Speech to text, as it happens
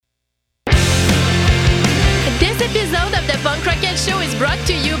episode of the Punk Rocket Show is brought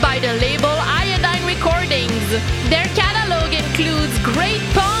to you by the label Iodine Recordings. Their catalog includes great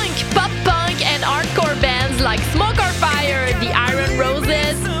punk, pop punk, and hardcore bands like Smoke or Fire, The Iron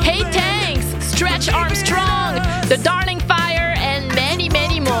Roses, Hey Tanks, Stretch Armstrong, The Darling Fire, and many,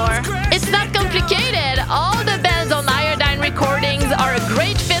 many more. It's not complicated. All the bands on Iodine Recordings are a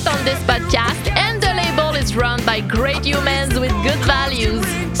great fit on this podcast, and the label is run by great humans with good values.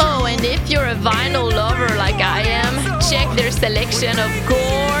 Oh, and if you're a vinyl lover like I am, check their selection of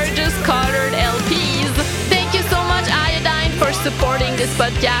gorgeous colored LPs. Thank you so much, Iodine, for supporting this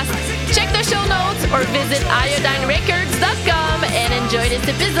podcast. Check the show notes or visit iodinerecords.com and enjoy this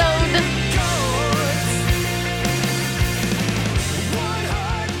episode.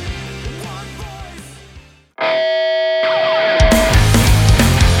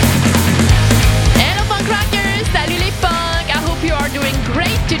 Hello, punk rockers! Salut les punks! I hope you are doing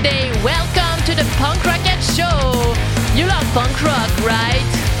great today. Welcome to the Punk Rocket Show. You love punk rock, right?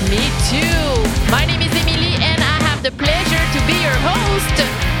 Me too. My name is Emily and I have the pleasure to be your host.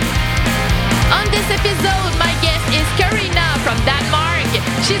 On this episode, my guest is Karina from Denmark.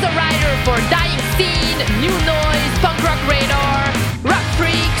 She's a writer for Dying Scene, New Noise, Punk Rock Radar, Rock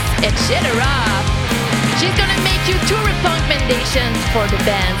Freaks, etc. She's gonna make you two RePUNKmendations for the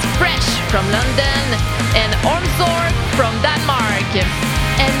bands Fresh from London and Ormsorg from Denmark.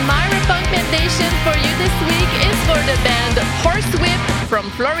 And my RePUNKmendation for you this week is for the band Horsewhip from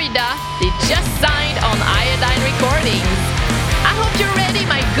Florida. They just signed on Iodine Recordings. I hope you're ready,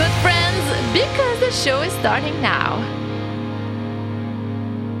 my good friends, because the show is starting now.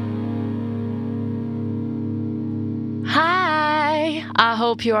 Hi! I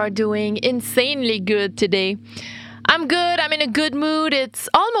hope you are doing insanely good today. I'm good, I'm in a good mood. It's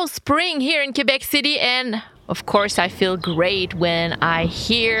almost spring here in Quebec City, and of course I feel great when I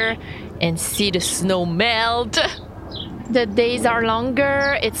hear and see the snow melt. The days are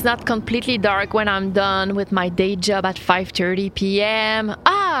longer. It's not completely dark when I'm done with my day job at 5:30 p.m.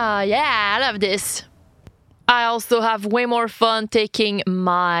 Ah, yeah, I love this. I also have way more fun taking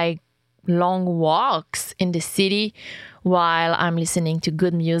my long walks in the city while I'm listening to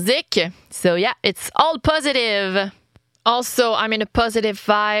good music. So yeah, it's all positive. Also, I'm in a positive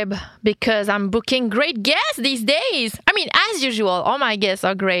vibe because I'm booking great guests these days. I mean, as usual, all my guests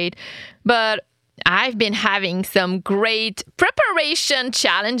are great, but I've been having some great preparation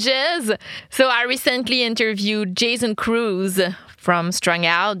challenges. So I recently interviewed Jason Cruz from Strung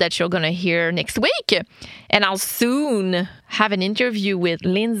Out that you're going to hear next week. And I'll soon have an interview with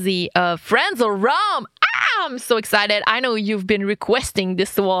Lindsay of Friends or Rum. I'm so excited. I know you've been requesting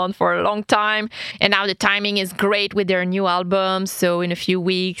this one for a long time. And now the timing is great with their new album. So in a few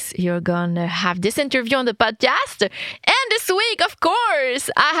weeks, you're going to have this interview on the podcast. And this week, of course,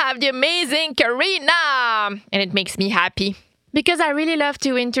 I have the amazing Karina. And it makes me happy. Because I really love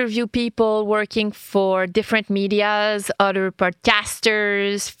to interview people working for different medias, other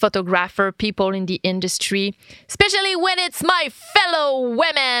podcasters, photographer, people in the industry, especially when it's my fellow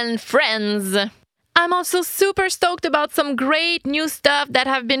women friends. I'm also super stoked about some great new stuff that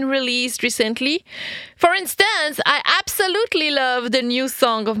have been released recently. For instance, I absolutely love the new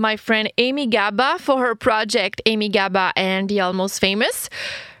song of my friend Amy Gaba for her project Amy Gaba and the Almost Famous.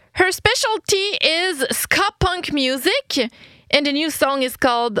 Her specialty is ska punk music. And the new song is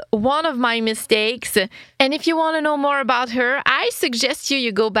called One of My Mistakes. And if you want to know more about her, I suggest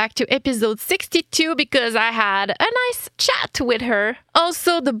you go back to episode 62 because I had a nice chat with her.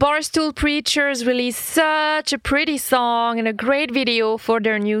 Also, the Barstool Preachers released such a pretty song and a great video for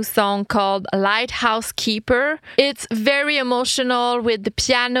their new song called Lighthouse Keeper. It's very emotional with the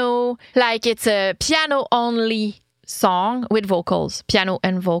piano, like it's a piano-only song with vocals, piano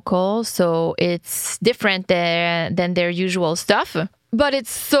and vocals, so it's different than their usual stuff, but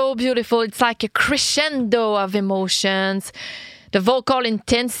it's so beautiful. It's like a crescendo of emotions. The vocal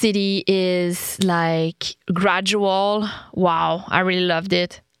intensity is like gradual. Wow, I really loved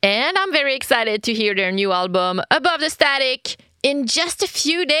it. And I'm very excited to hear their new album Above the Static in just a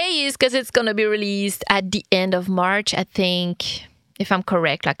few days because it's gonna be released at the end of March, I think, if I'm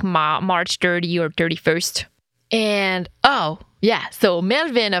correct, like March 30 or 31st. And, oh, yeah, so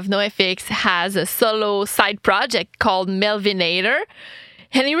Melvin of NoFX has a solo side project called Melvinator.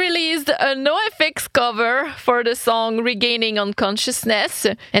 And he released a NoFX cover for the song Regaining Unconsciousness.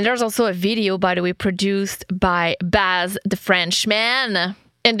 And there's also a video, by the way, produced by Baz the Frenchman.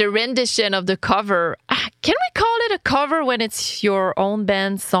 And the rendition of the cover, can we call it a cover when it's your own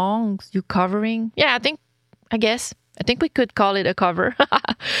band songs you covering? Yeah, I guess we could call it a cover.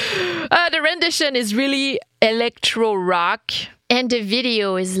 The rendition is really electro rock. And the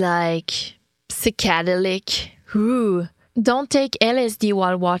video is like psychedelic. Ooh. Don't take LSD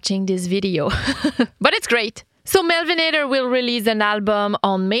while watching this video. But it's great. So Melvinator will release an album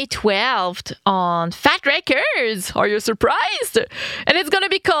on May 12th on Fat Records. Are you surprised? And it's gonna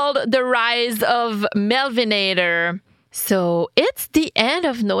be called The Rise of Melvinator. So it's the end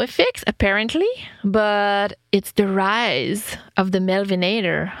of NoFX, apparently, but it's the rise of the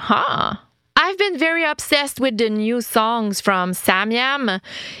Melvinator, huh? I've been very obsessed with the new songs from Samyam,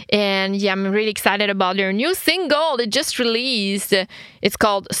 and yeah, I'm really excited about their new single they just released. It's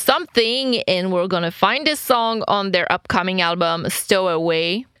called Something, and we're gonna find this song on their upcoming album,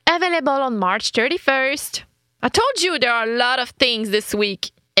 Stowaway, available on March 31st. I told you there are a lot of things this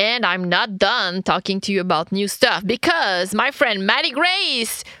week. And I'm not done talking to you about new stuff because my friend Maddie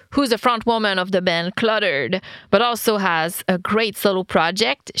Grace, who's the front woman of the band Cluttered, but also has a great solo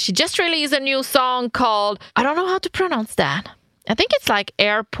project, she just released a new song called, I don't know how to pronounce that. I think it's like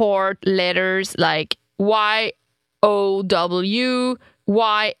airport letters like YOW,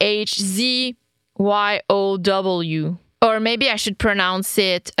 YHZ, YOW. Or maybe I should pronounce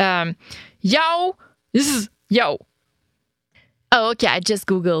it Yo. This is Yo. Oh, okay, I just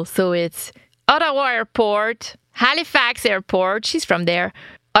Googled. So it's Ottawa Airport, Halifax Airport. She's from there.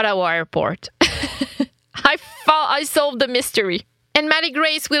 Ottawa Airport. I solved the mystery. And Maddie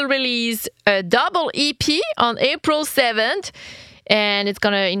Grace will release a double EP on April 7th. And it's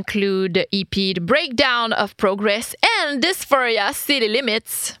going to include the EP, The Breakdown of Progress, and Dysphoria City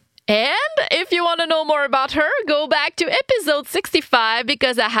Limits. And if you want to know more about her, go back to episode 65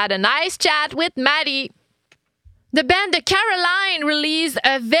 because I had a nice chat with Maddie. The band The Caroline released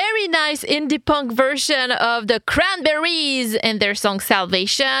a very nice indie punk version of the Cranberries and their song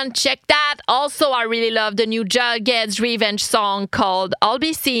Salvation. Check that. Also, I really love the new Jughead's Revenge song called I'll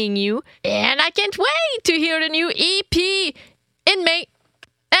Be Seeing You. And I can't wait to hear the new EP in May.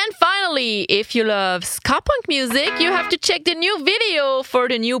 And finally, if you love ska punk music, you have to check the new video for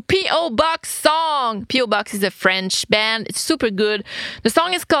the new P.O. Box song. P.O. Box is a French band. It's super good. The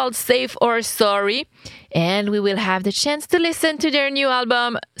song is called Safe or Sorry. And we will have the chance to listen to their new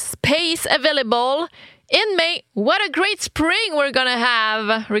album, Space, available in May. What a great spring we're gonna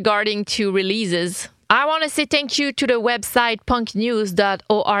have regarding to releases. I want to say thank you to the website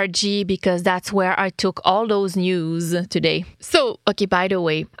punknews.org because that's where I took all those news today. So, okay, by the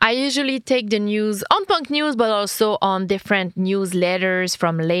way, I usually take the news on Punk News, but also on different newsletters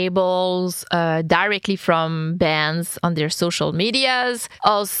from labels, directly from bands on their social medias.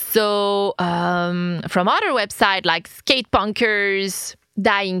 Also, from other websites like Skate Punkers,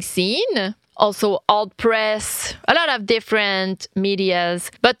 Dying Scene, also Alt Press, a lot of different medias.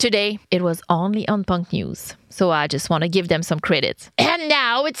 But today, it was only on Punk News. So I just want to give them some credit. And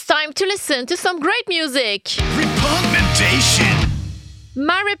now it's time to listen to some great music. RePUNKmendation.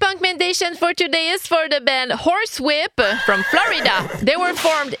 My RePUNKmendation for today is for the band Horsewhip from Florida. They were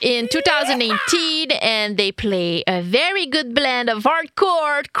formed in 2018 and they play a very good blend of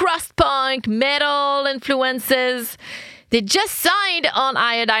hardcore, crust punk, metal influences. They just signed on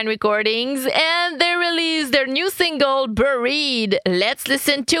Iodine Recordings and they released their new single, Buried. Let's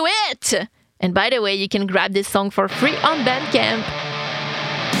listen to it. And by the way, you can grab this song for free on Bandcamp.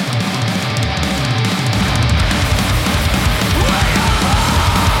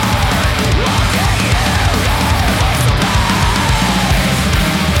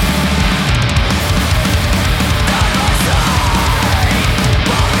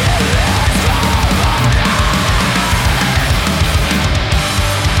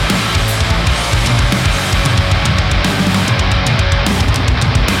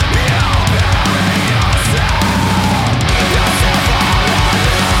 Yourself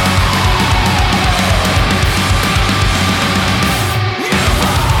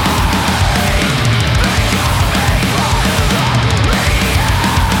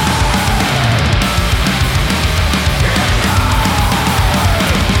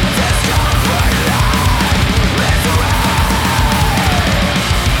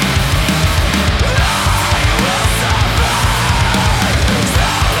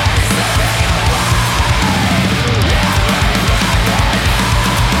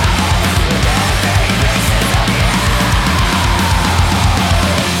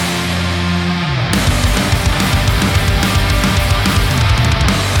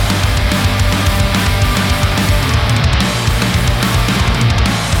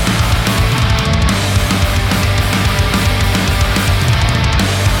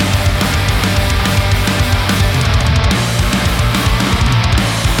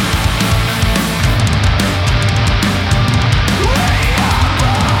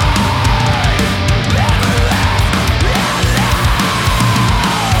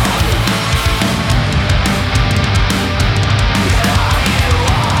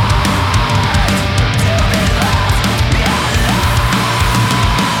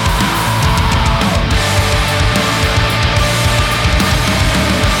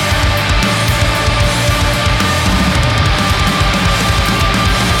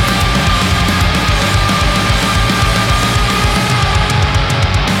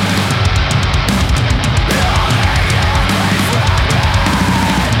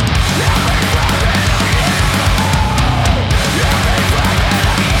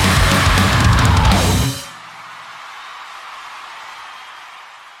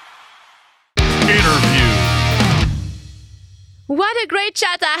great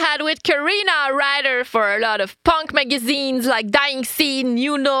chat I had with Karina, a writer for a lot of punk magazines like Dying Scene,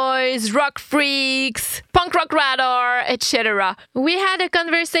 New Noise, Rock Freaks, Punk Rock Radar, etc. We had a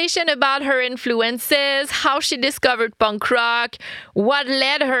conversation about her influences, how she discovered punk rock, what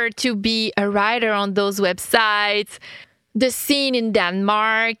led her to be a writer on those websites, the scene in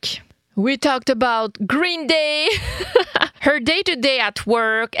Denmark. We talked about Green Day, her day-to-day at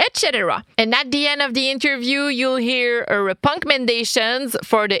work, etc. And at the end of the interview, you'll hear a RePUNKmendations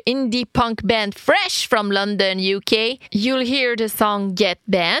for the indie punk band Fresh from London, UK. You'll hear the song Get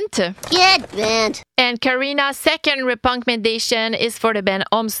Bent. Get Bent. And Karina's second RePUNKmendation is for the band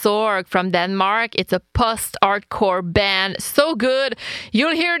Omsorg from Denmark. It's a post-hardcore band. So good.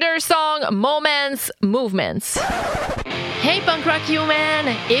 You'll hear their song Moments, Movements. Hey punk rock human,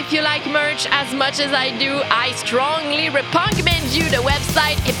 if you like merch as much as I do, I strongly recommend you the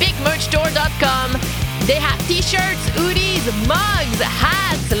website epicmerchstore.com. They have t-shirts, hoodies, mugs,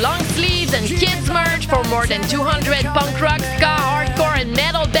 hats, long sleeves, and kids merch for more than 200 punk rock, ska, hardcore, and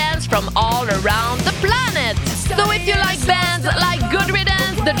metal bands from all around the planet. So if you like bands like Good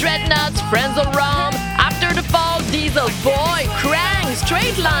Riddance, The Dreadnoughts, Friends of Rom, After the Fall, Diesel Boy, Krang,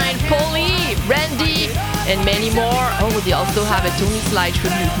 Straight Line, Polly, Randy, and many more. Oh, they also have a Tony Sly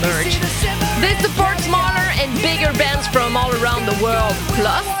tribute merch. They support smaller and bigger bands from all around the world.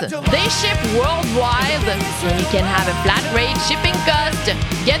 Plus, they ship worldwide, and you can have a flat rate shipping cost.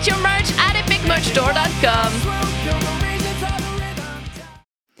 Get your merch at epicmerchstore.com.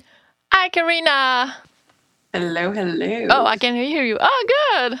 Hi, Karina. Hello, hello. Oh, I can hear you. Oh,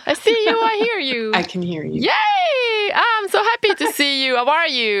 good. I see you. I hear you. I can hear you. Yay! I'm so happy to see you. How are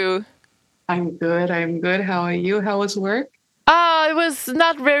you? I'm good. How are you? How was work? It was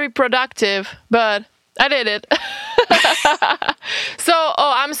not very productive, but I did it.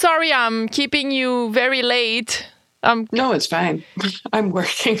 I'm sorry I'm keeping you very late. No, it's fine. I'm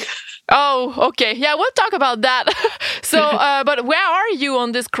working. Oh, okay. Yeah, we'll talk about that. But where are you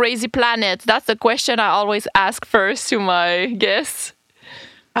on this crazy planet? That's the question I always ask first to my guests.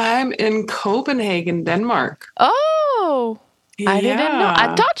 I'm in Copenhagen, Denmark. Oh, yeah. I didn't know.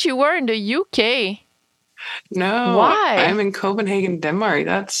 I thought you were in the UK. No. Why? I'm in Copenhagen, Denmark.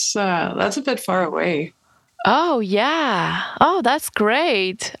 That's a bit far away. Oh, yeah. Oh, that's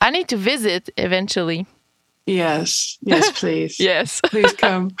great. I need to visit eventually. Yes, please. Yes. Please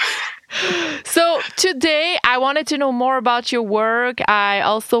come. So today I wanted to know more about your work. I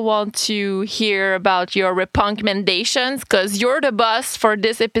also want to hear about your RePUNKmendations because you're the boss for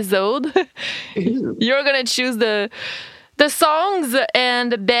this episode. You're going to choose the songs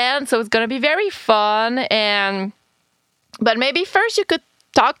and the band, so it's going to be very fun. But maybe first you could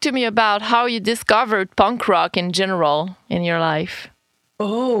talk to me about how you discovered punk rock in general in your life.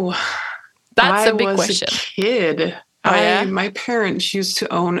 Oh, that's a big question. I was a kid. Oh, yeah? My parents used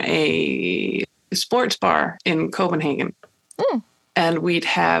to own a sports bar in Copenhagen, and we would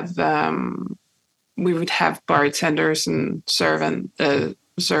have bartenders and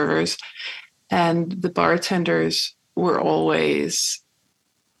servers, and the bartenders were always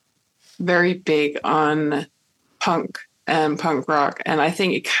very big on punk and punk rock, and I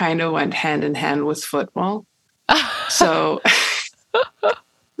think it kind of went hand in hand with football. So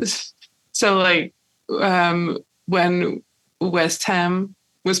like when West Ham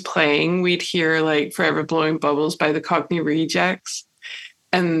was playing, we'd hear like Forever Blowing Bubbles by the Cockney Rejects.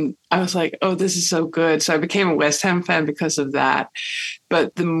 And I was like, oh, this is so good. So I became a West Ham fan because of that.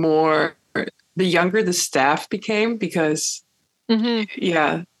 But the younger the staff became, because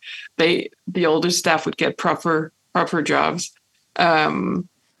the older staff would get proper jobs.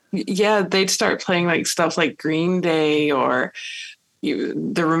 They'd start playing like stuff like Green Day or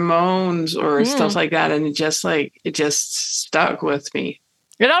the Ramones or stuff like that, and it just stuck with me.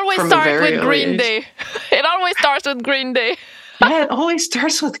 It always starts with Green Day. It always starts with Green Day. Yeah, it always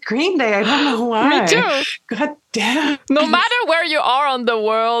starts with Green Day. I don't know why. Me too. God damn. No matter where you are on the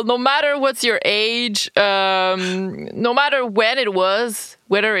world, no matter what's your age, no matter when it was,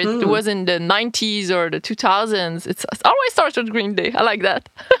 whether it was in the 90s or the 2000s, it always starts with Green Day. I like that.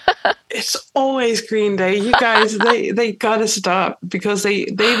 It's always Green Day. You guys, they gotta stop, because they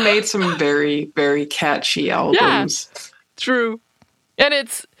made some very, very catchy albums. Yeah, true. And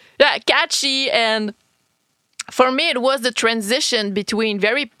it's catchy, and for me, it was the transition between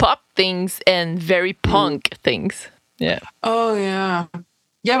very pop things and very punk things. Yeah. Oh, yeah.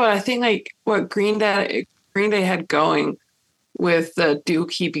 Yeah, but I think like what Green Day had going with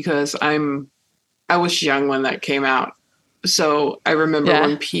Dookie, because I was young when that came out. So I remember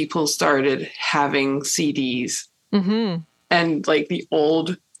when people started having CDs and like the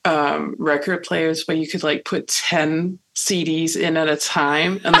old record players where you could like put 10 CDs in at a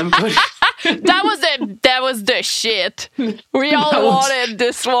time and then put That was the shit. We all wanted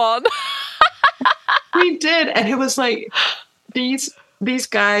this one. We did, and it was like these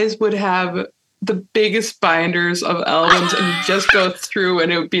guys would have the biggest binders of albums, and you just go through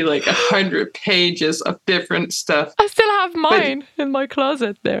and it would be like 100 pages of different stuff. I still have mine in my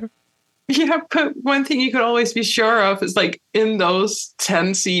closet there. Yeah, but one thing you could always be sure of is like in those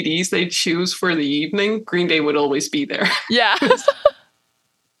 10 CDs they choose for the evening, Green Day would always be there. Yeah.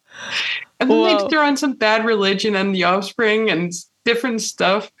 And then they'd throw in some Bad Religion and The Offspring and different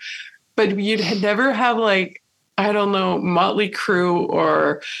stuff. But you'd never have like, I don't know, Motley Crue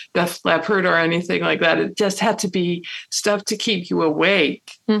or Def Leppard or anything like that. It just had to be stuff to keep you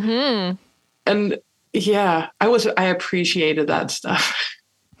awake. Mm-hmm. And yeah, I appreciated that stuff.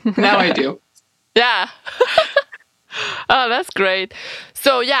 Now I do. Yeah. Oh, that's great.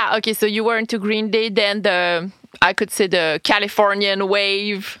 So yeah, okay, so you were into Green Day, then I could say the Californian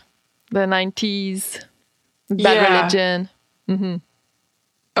wave, the 90s, Bad Religion. Mm-hmm.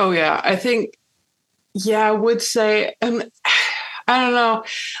 Oh yeah, I think, I would say, I don't know.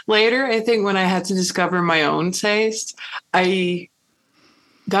 Later, I think when I had to discover my own taste, that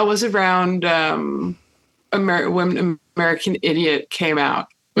was around when American Idiot came out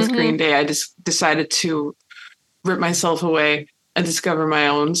with Green Day. I just decided to rip myself away and discover my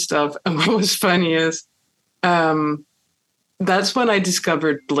own stuff. And what was funny is that's when I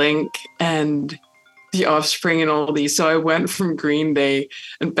discovered Blink and The Offspring and all these. So I went from Green Day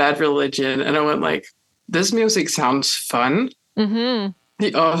and Bad Religion, and I went like, this music sounds fun. Mm-hmm.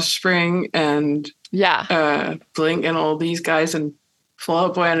 The Offspring and Blink and all these guys and Fall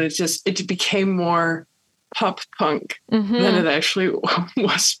Out Boy, and it became more pop punk than it actually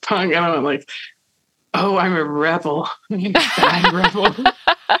was punk. And I went like, oh, I'm a rebel. I'm a bad rebel.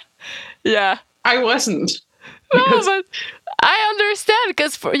 Yeah. I wasn't. No, but I understand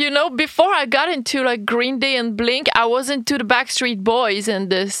because, before I got into like Green Day and Blink, I was into the Backstreet Boys and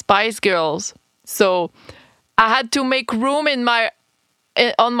the Spice Girls. So I had to make room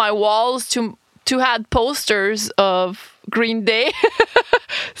on my walls to have posters of Green Day.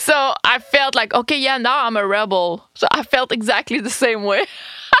 So I felt like, okay, yeah, now I'm a rebel. So I felt exactly the same way.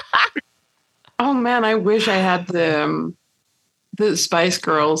 Oh man, I wish I had the Spice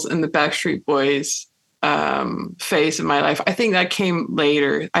Girls and the Backstreet Boys phase in my life. I think that came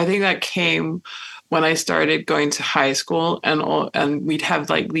later. I think that came when I started going to high school, and we'd have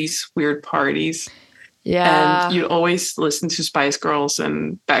like these weird parties. Yeah. And you'd always listen to Spice Girls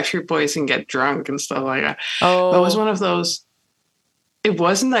and Backstreet Boys and get drunk and stuff like that. Oh. It was one of those, it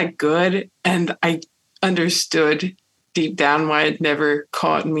wasn't that good, and I understood deep down why it never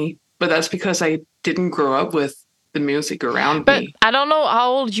caught me. But that's because I didn't grow up with the music around me. I don't know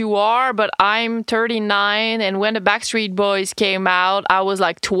how old you are, but I'm 39, and when the Backstreet Boys came out, I was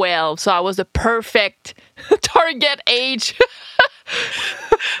like 12, so I was the perfect target age.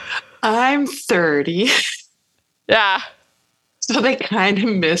 I'm 30. Yeah. So they kind of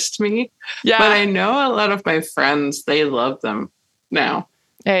missed me. Yeah. But I know a lot of my friends, they love them now.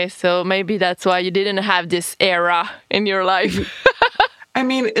 Hey, so maybe that's why you didn't have this era in your life. I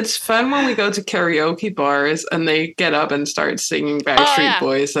mean, it's fun when we go to karaoke bars and they get up and start singing Backstreet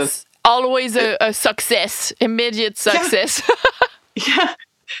Boys. It's always a success, immediate success. Yeah.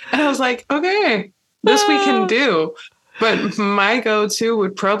 And I was like, okay, this we can do. But my go-to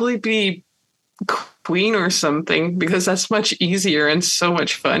would probably be Queen or something, because that's much easier and so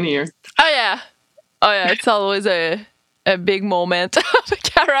much funnier. Oh, yeah. It's always a big moment. The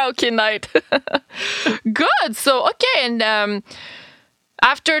karaoke night. Good. So, okay. And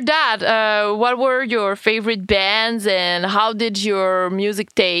after that, what were your favorite bands and how did your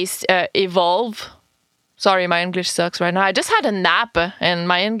music taste evolve? Sorry, my English sucks right now. I just had a nap and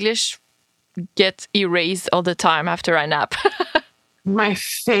my English gets erased all the time after I nap. My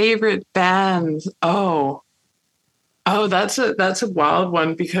favorite bands. Oh, that's a wild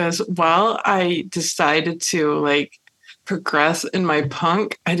one, because while I decided to like progress in my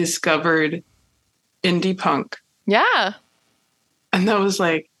punk, I discovered indie punk. Yeah. And that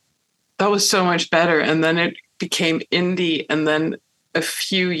was so much better. And then it became indie. And then a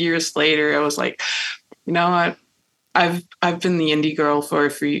few years later, I was like, you know what? I've been the indie girl for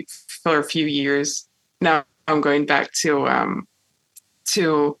a few years. Now I'm going back to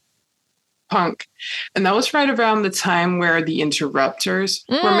punk. And that was right around the time where the Interrupters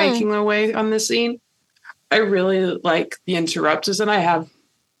were making their way on the scene. I really like the Interrupters, and I have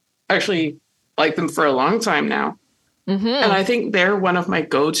actually liked them for a long time now. Mm-hmm. And I think they're one of my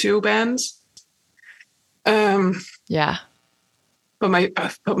go-to bands. Yeah.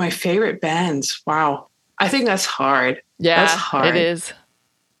 but my favorite bands. Wow, I think that's hard. Yeah, that's hard. It is.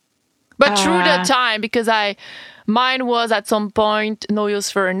 But through the time, because mine was at some point No Use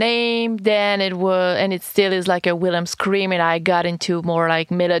for a Name, then it was, and it still is like a Willem Scream, and I got into more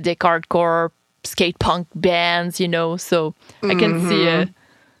like melodic hardcore skate punk bands, so I can see it.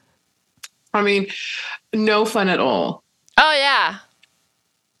 I mean, No Fun at All. Oh yeah.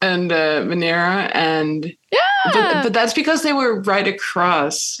 And Venera, and but that's because they were right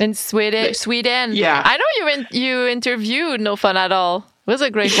across in Sweden. Yeah, I know you interviewed No Fun at All. It was a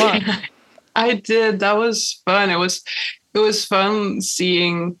great one. I did. That was fun. It was fun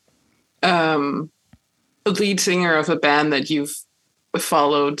seeing the lead singer of a band that you've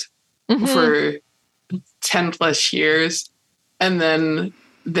followed for 10 plus years, and then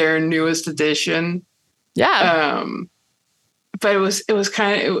their newest edition. Yeah. But it was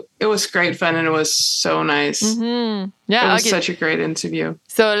great fun, and it was so nice. Mm-hmm. Yeah, it was such a great interview.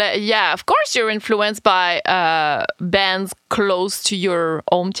 So yeah, of course you're influenced by bands close to your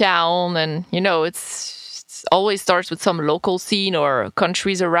hometown, and it's always starts with some local scene or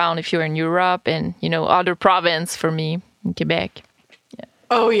countries around if you're in Europe, and other province for me in Quebec. Yeah.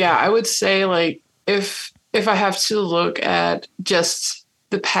 Oh yeah, I would say like if I have to look at just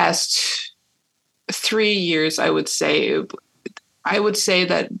the past 3 years, I would say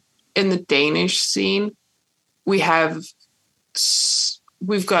that in the Danish scene, we've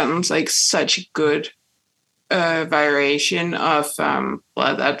gotten like such good variation of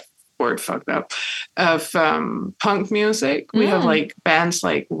that word fucked up of punk music. We have like bands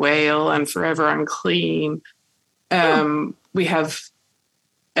like Whale and Forever Unclean. We have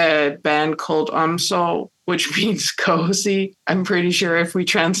a band called Omsorg, which means cozy. I'm pretty sure if we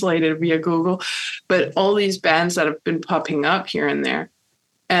translate it via Google, but all these bands that have been popping up here and there.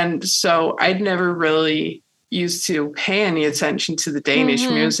 And so I'd never really used to pay any attention to the Danish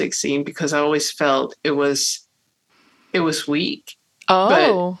music scene because I always felt it was weak.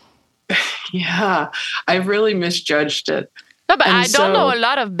 Oh. But yeah, I really misjudged it. No, but I don't know a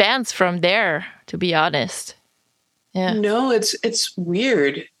lot of bands from there, to be honest. Yeah. No, it's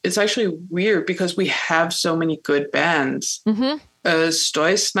weird. It's actually weird because we have so many good bands.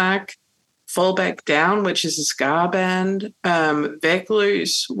 Stoysnack, Fall Back Down, which is a ska band.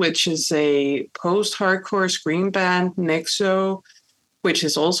 Vægtløs, which is a post-hardcore scream band. Nexo, which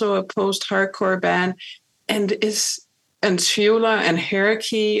is also a post-hardcore band. And Tvivler and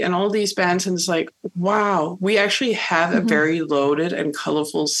Hierarchy and all these bands. And it's like, wow, we actually have a very loaded and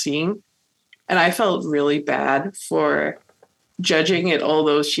colorful scene. And I felt really bad for judging it all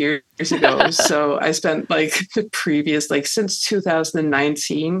those years ago. So I spent like the previous, since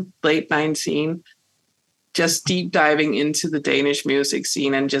 2019, late 19, just deep diving into the Danish music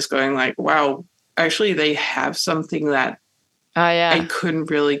scene and just going like, wow, actually they have something that I couldn't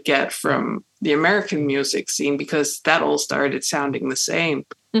really get from the American music scene because that all started sounding the same.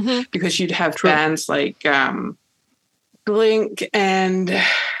 Because you'd have bands like Blink and...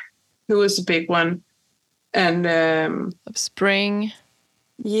 who was the big one? And Spring.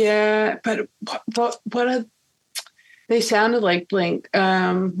 Yeah, but what they sounded like Blink.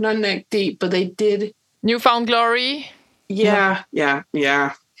 Not Neck Deep, but they did Newfound Glory. Yeah.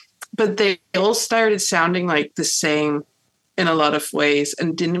 But they all started sounding like the same in a lot of ways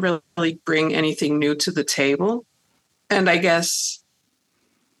and didn't really bring anything new to the table. And I guess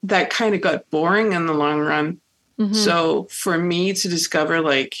that kind of got boring in the long run. So for me to discover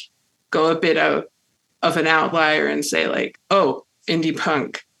go a bit out of an outlier and say oh, indie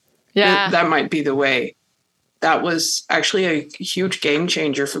punk. Yeah. That might be the way. That was actually a huge game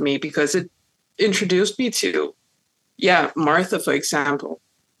changer for me because it introduced me to, Martha, for example,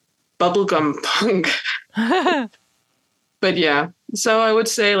 bubblegum punk. But yeah, so I would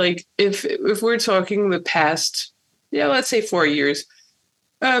say if we're talking the past, let's say 4 years,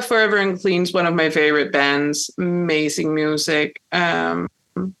 Forever Unclean's one of my favorite bands, amazing music.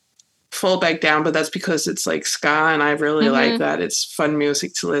 Fall Back Down, but that's because it's ska and I really like that. It's fun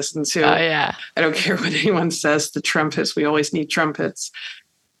music to listen to. Oh yeah. I don't care what anyone says. The trumpets, we always need trumpets.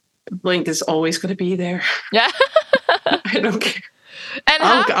 Blink is always going to be there. Yeah. I don't care. And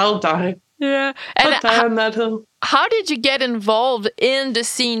I'll die. Yeah. And I'll die on that hill. How did you get involved in the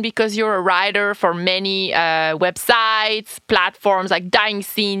scene? Because you're a writer for many websites, platforms like Dying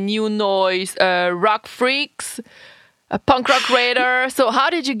Scene, New Noise, Rock Freaks, a Punk Rock Radar. So how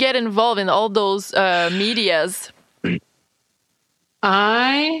did you get involved in all those medias?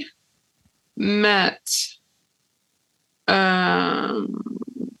 I met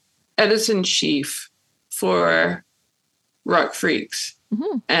editor-in-chief for Rock Freaks.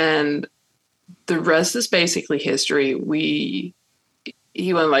 And the rest is basically history. We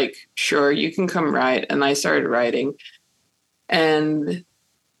he went like, sure, you can come write. And I started writing. And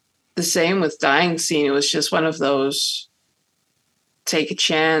the same with Dying Scene. It was just one of those take a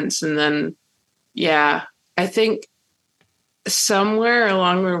chance. And then, yeah, I think somewhere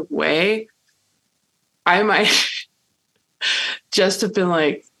along the way, I might just have been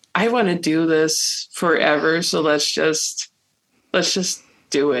like, I want to do this forever. So let's just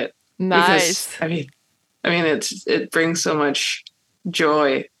do it. Nice. Because, I mean, it brings so much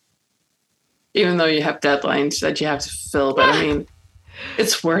joy, even though you have deadlines that you have to fulfill. But I mean,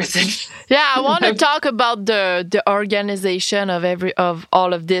 it's worth it. Yeah, I want to talk about the organization of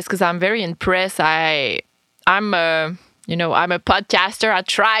all of this because I'm very impressed. I'm a podcaster. I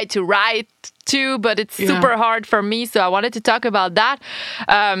try to write too, but it's super hard for me. So I wanted to talk about that.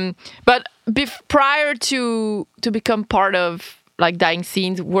 But prior to become part of like Dying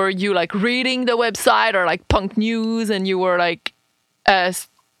Scenes, were you like reading the website or like Punk News, and you were like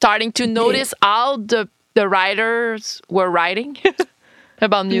starting to notice how the writers were writing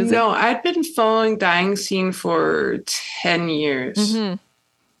about music? No, I'd been following Dying Scene for 10 years. Mm-hmm.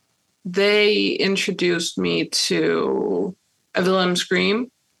 They introduced me to A Villain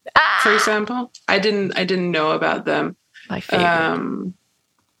Scream, for example. I didn't know about them. My favorite.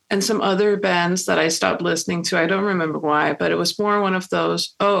 And some other bands that I stopped listening to. I don't remember why, but it was more one of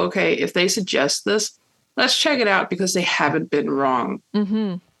those, oh, okay, if they suggest this, let's check it out because they haven't been wrong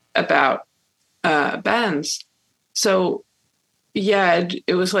about bands. So, yeah,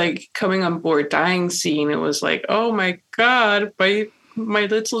 it was like coming on board Dying Scene. It was like, oh my God, my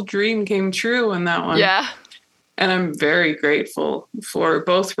little dream came true in that one. Yeah. And I'm very grateful for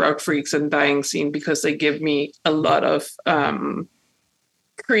both Rock Freaks and Dying Scene because they give me a lot of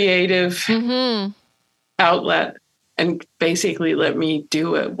creative outlet and basically let me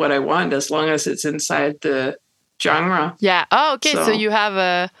do what I want as long as it's inside the genre. Yeah. Oh, okay. So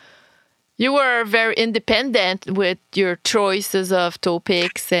you were very independent with your choices of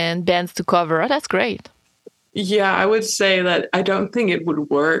topics and bands to cover. Oh, that's great. Yeah, I would say that I don't think it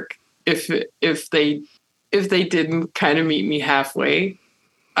would work if they didn't kind of meet me halfway.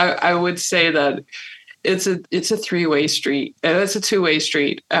 I would say that it's a three-way street. It's a two-way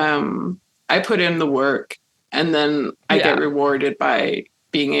street. I put in the work, and then I get rewarded by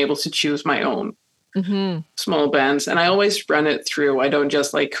being able to choose my own small bands. And I always run it through. I don't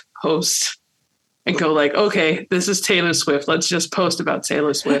just like post and go like, okay, this is Taylor Swift. Let's just post about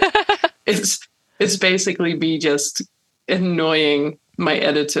Taylor Swift. It's basically me just annoying my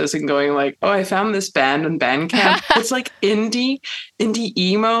editors and going like, oh, I found this band on Bandcamp. It's like indie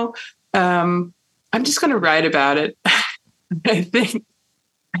emo. I'm just going to write about it. I think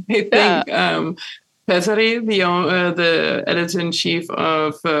Pesari, the editor-in-chief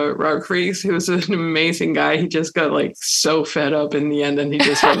of Rock Freaks, who was an amazing guy, he just got like so fed up in the end, and he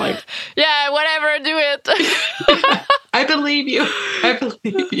just went like, yeah, whatever, do it. I believe you.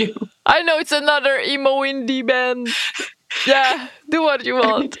 I know it's another emo indie band. Yeah, do what you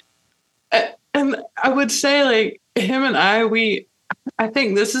want. And I would say like him and I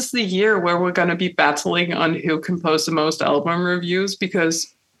think this is the year where we're going to be battling on who can post the most album reviews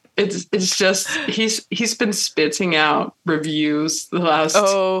because it's just he's been spitting out reviews the last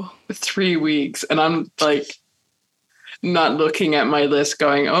 3 weeks, and I'm like not looking at my list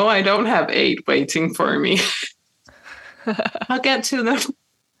going, oh, I don't have 8 waiting for me. I'll get to them.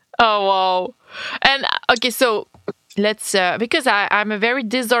 Oh wow. And okay, so let's because I'm a very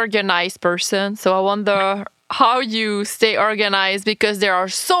disorganized person, so I wonder how you stay organized because there are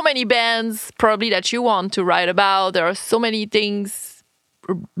so many bands probably that you want to write about. There are so many things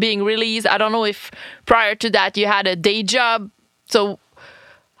being released. I don't know if prior to that you had a day job. So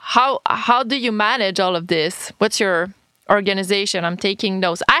how do you manage all of this? What's your organization? I'm taking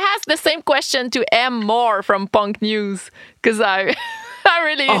notes. I asked the same question to M. Moore from Punk News because I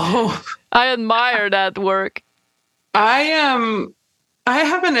really I admire that work. I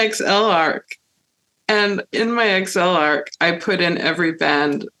have an Excel arc, and in my Excel arc, I put in every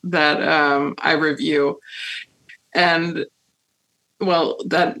band that I review, and well,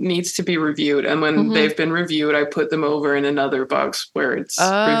 that needs to be reviewed. And when they've been reviewed, I put them over in another box where it's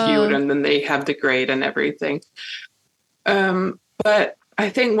reviewed, and then they have the grade and everything. But I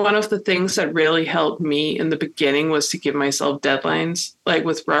think one of the things that really helped me in the beginning was to give myself deadlines. Like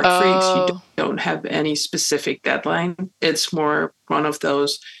with Rock Freaks, you don't have any specific deadline. It's more one of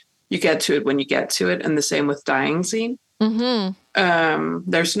those, you get to it when you get to it. And the same with Dying Scene.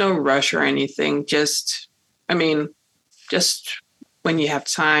 There's no rush or anything. Just when you have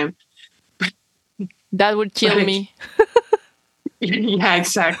time. That would kill me. Yeah,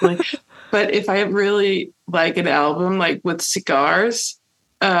 exactly. But if I really like an album, like with Cigars,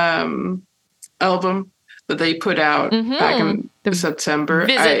 album that they put out back in September.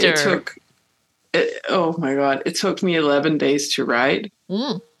 Visitor. Oh my God, it took me 11 days to write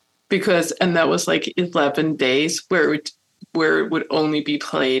and that was like 11 days where it would only be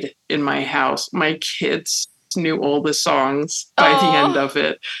played in my house. My kids knew all the songs by the end of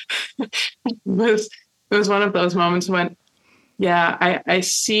it. It was one of those moments when, yeah, I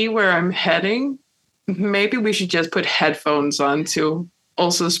see where I'm heading. Maybe we should just put headphones on to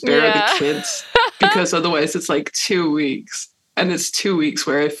also spare the kids, because otherwise it's like 2 weeks. And it's 2 weeks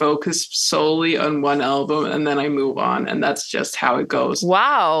where I focus solely on one album and then I move on. And that's just how it goes.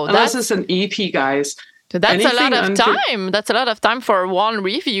 Wow. Unless it's an EP, guys. That's a lot of time. That's a lot of time for one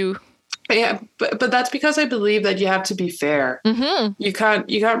review. Yeah, but that's because I believe that you have to be fair. You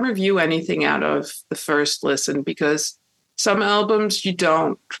can't review anything out of the first listen, because some albums you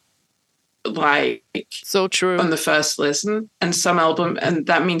don't like. So true. On the first listen, and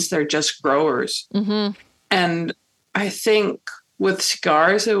that means they're just growers. And I think with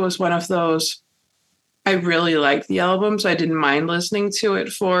Cigars, it was one of those, I really liked the album, so I didn't mind listening to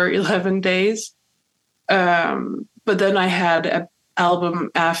it for 11 days. But then I had an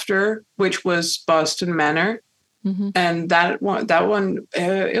album after, which was Boston Manor. And that one,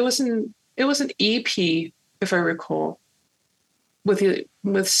 it was an EP, if I recall,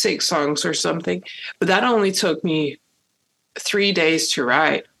 with 6 songs or something. But that only took me 3 days to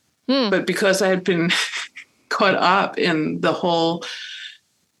write. But because I had been caught up in the whole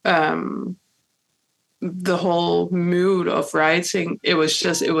mood of writing, it was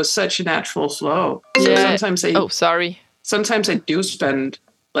such a natural flow. So sometimes I do spend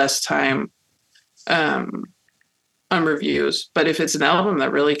less time on reviews, but if it's an album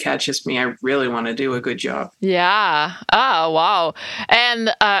that really catches me, I really want to do a good job. Yeah. Oh, wow.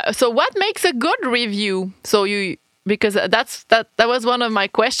 And so what makes a good review? Because that was one of my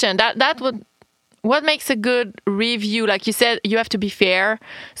questions. What makes a good review? Like you said, you have to be fair,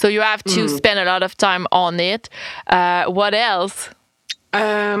 so you have to spend a lot of time on it. What else?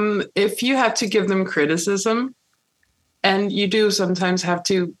 If you have to give them criticism, and you do sometimes have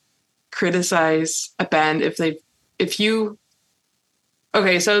to criticize a band so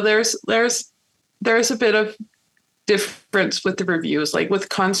there's a bit of difference with the reviews, like with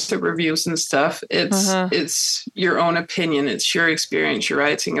concert reviews and stuff. It's your own opinion, it's your experience you're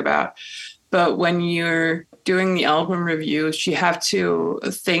writing about. But when you're doing the album reviews, you have to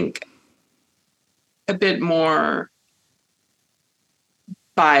think a bit more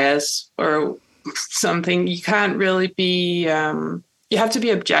bias or something. You can't really be, you have to be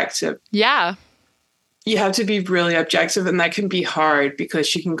objective. Yeah. You have to be really objective, and that can be hard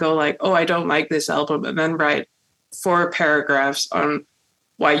because you can go like, oh, I don't like this album, and then write 4 paragraphs on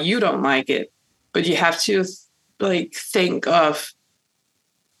why you don't like it. But you have to think of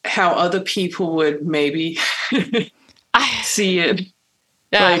how other people would maybe see it.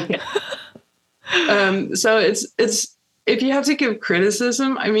 Yeah. So it's if you have to give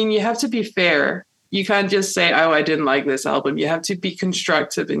criticism, I mean, you have to be fair. You can't just say, oh, I didn't like this album. You have to be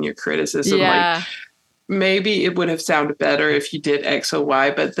constructive in your criticism. Yeah. Like, maybe it would have sounded better if you did X or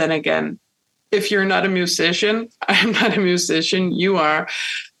Y. But then again, if you're not a musician, I'm not a musician, you are,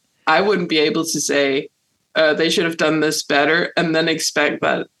 I wouldn't be able to say, they should have done this better, and then expect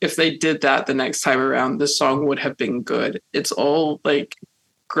that if they did that the next time around, the song would have been good. It's all like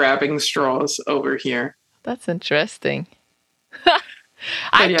grabbing straws over here. That's interesting.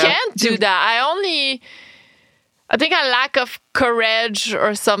 I can't do that. I think I lack of courage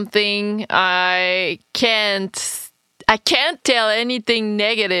or something. I can't tell anything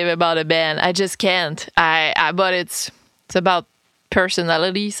negative about a band. I just can't. But it's about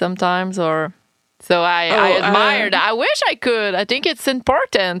personality sometimes, or so I admire that. I wish I could. I think it's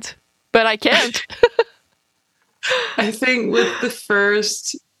important, but I can't. I think with the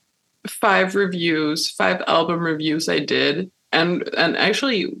first 5 album reviews I did, and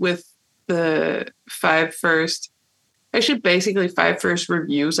actually with the 5 first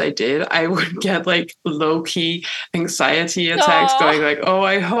reviews I did, I would get like low-key anxiety attacks going like, oh,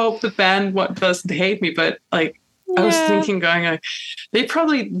 I hope the band doesn't hate me. But like, I was thinking going like, they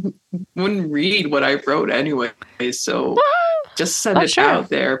probably wouldn't read what I wrote anyway. So just send it out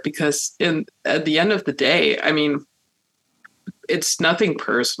there, because at the end of the day, I mean, it's nothing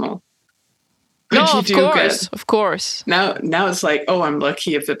personal. No, of course. Now it's like, oh, I'm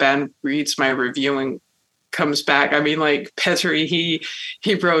lucky if the band reads my review and comes back. I mean, like Petri, he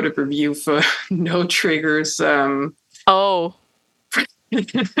wrote a review for No Triggers album,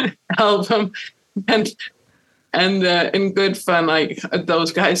 and in good fun, like,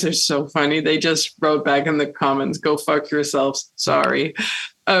 those guys are so funny. They just wrote back in the comments, "Go fuck yourselves." Sorry,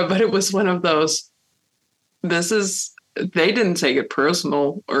 But it was one of those, they didn't take it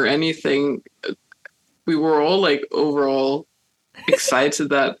personal or anything. We were all like overall excited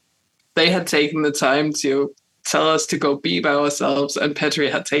that they had taken the time to tell us to go be by ourselves, and Petri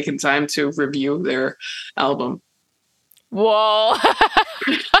had taken time to review their album. Whoa.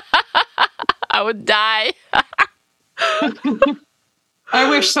 I would die. I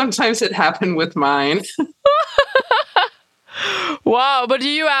wish sometimes it happened with mine. Wow, but do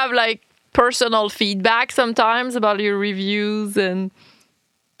you have like personal feedback sometimes about your reviews and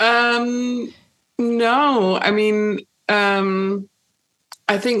No, I mean,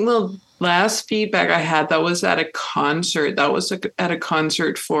 I think the last feedback I had, that was at a concert. That was at a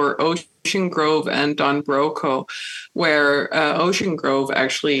concert for Ocean Grove and Don Broco, where Ocean Grove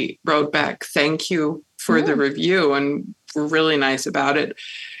actually wrote back, thank you for the review, and were really nice about it.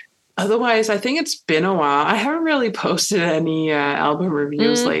 Otherwise, I think it's been a while. I haven't really posted any album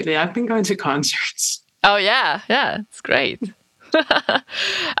reviews lately. I've been going to concerts. Oh, yeah. Yeah, it's great. And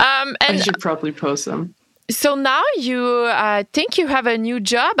I should probably post them. So now I think you have a new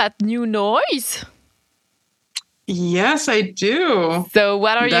job at New Noise. Yes, I do. So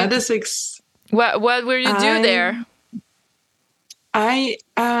what are that you? Is what will you do there? I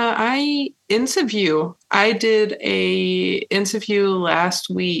interview. I did a interview last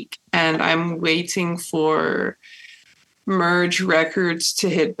week, and I'm waiting for Merge Records to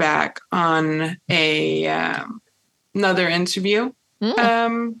hit back on another interview.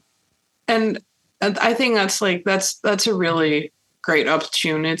 And I think that's a really great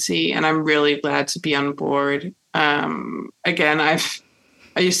opportunity, and I'm really glad to be on board. Again, I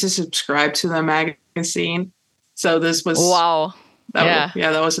used to subscribe to the magazine, so this was wow.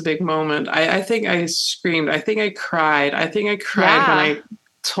 That was a big moment. I think I screamed. I think I cried. When I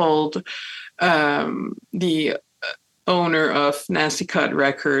told the owner of Nasty Cut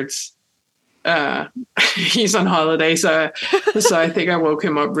Records, he's on holiday, so I think I woke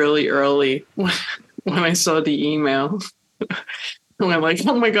him up really early when I saw the email. And I'm like,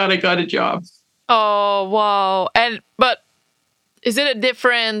 oh my God, I got a job. Oh, wow. But is it a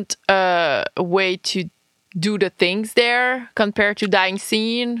different way to do the things there compared to Dying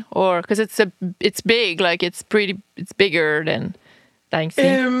Scene, or because it's big, like it's bigger than Dying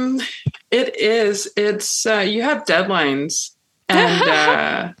Scene? It is. It's you have deadlines,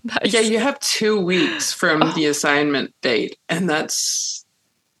 and nice. you have 2 weeks from the assignment date, and that's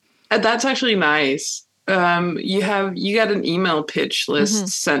actually nice. You got an email pitch list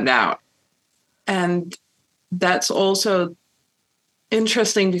sent out, and that's also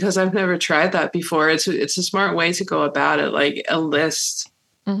interesting because I've never tried that before. It's a smart way to go about it, like a list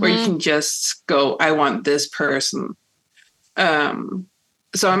where you can just go, I want this person.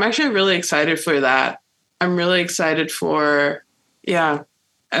 So I'm actually really excited for that. I'm really excited for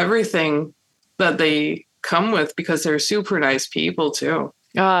everything that they come with, because they're super nice people too.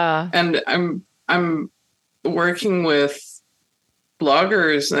 And I'm working with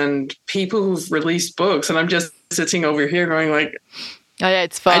bloggers and people who've released books, and I'm just sitting over here going like, oh yeah,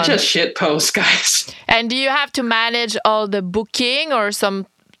 it's fun. I just shit post, guys. And do you have to manage all the booking, or someone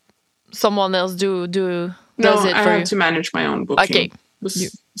else does it for you? I have to manage my own booking. Okay.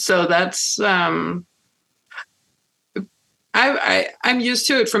 So that's I'm used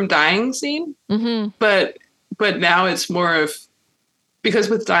to it from Dying Scene, but now it's more of, because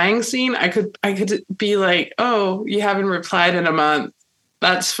with Dying Scene I could be like, oh, you haven't replied in a month.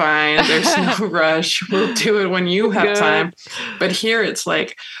 That's fine. There's no rush. We'll do it when you have time. But here it's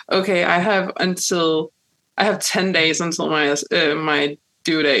like, okay, I have 10 days until my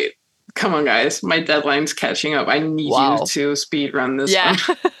due date. Come on, guys. My deadline's catching up. I need you to speed run this one.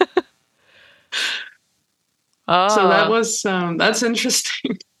 So that was that's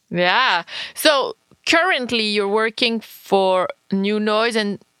interesting. Yeah. So currently you're working for New Noise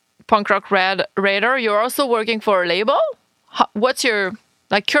and Punk Rock Radar. You're also working for a label? What's your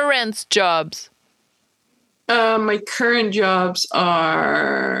current jobs? My current jobs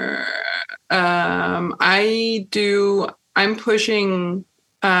are I'm pushing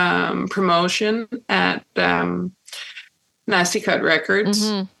promotion at Nasty Cut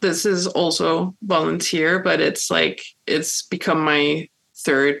Records. This is also volunteer, but it's become my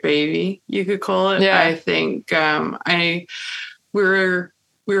third baby, you could call it. Yeah. I think we're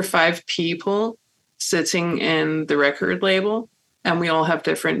 5 people sitting in the record label, and we all have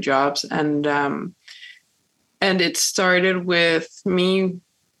different jobs, and it started with me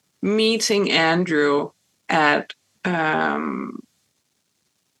meeting Andrew at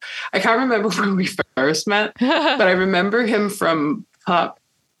I can't remember when we first met, but I remember him from Pup.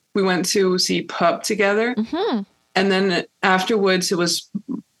 We went to see Pup together, And then afterwards, it was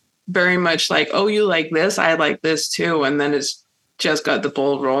very much like, oh, you like this? I like this too. And then it's just got the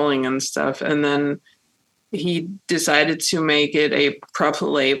ball rolling and stuff. And then he decided to make it a proper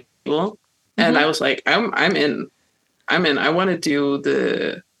label. And I was like, I'm in. I want to do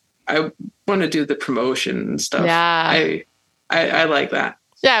the promotion and stuff. Yeah. I like that.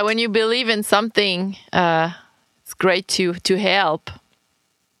 Yeah, when you believe in something, it's great to help.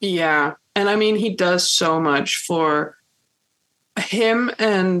 Yeah. And I mean, he does so much for him,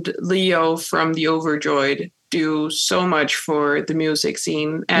 and Leo from The Overjoyed do so much for the music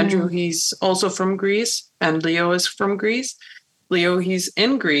scene. Andrew, he's also from Greece, and Leo is from Greece. Leo, he's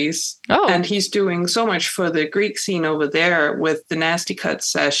in Greece, and he's doing so much for the Greek scene over there with the Nasty Cut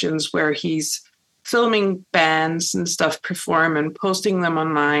sessions, where he's filming bands and stuff perform and posting them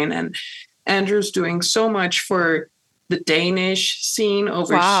online. And Andrew's doing so much for the Danish scene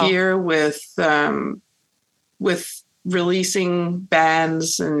over here with releasing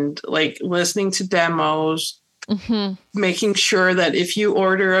bands and like listening to demos, making sure that if you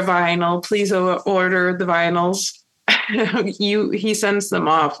order a vinyl, please order the vinyls. He sends them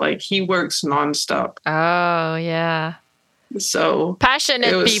off. Like, he works nonstop. Oh, yeah. So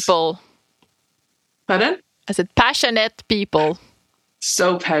passionate people. Pardon? I said passionate people.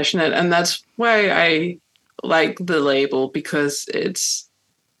 So passionate. And that's why I like the label, because it's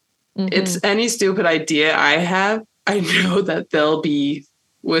any stupid idea I have, I know that they'll be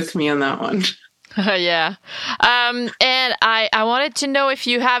with me on that one. Yeah. And I wanted to know if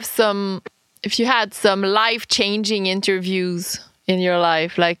you had some life-changing interviews in your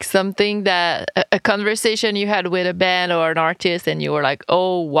life, like something that a conversation you had with a band or an artist and you were like,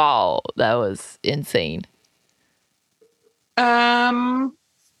 oh wow, that was insane.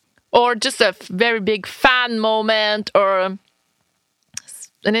 Or just a very big fan moment, or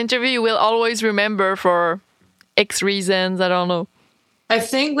an interview you will always remember for X reasons. I don't know. I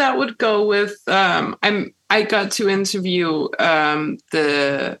think that would go with I got to interview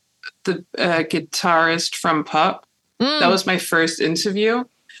the guitarist from Pup. That was my first interview.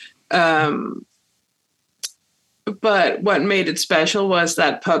 But what made it special was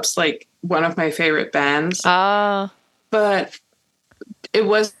that Pup's like one of my favorite bands. But it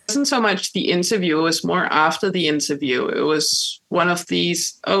wasn't so much the interview, it was more after the interview. It was one of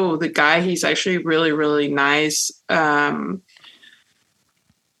these, the guy, he's actually really, really nice.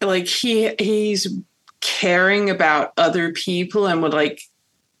 Like he's caring about other people and would like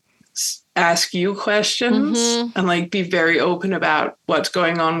ask you questions and like be very open about what's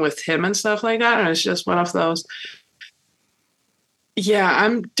going on with him and stuff like that. And it's just one of those, yeah,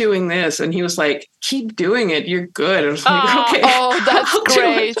 I'm doing this. And he was like, keep doing it. You're good. I was like, okay. Oh, that's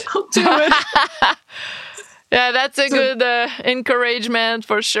great. I'll do it. Yeah, that's a good encouragement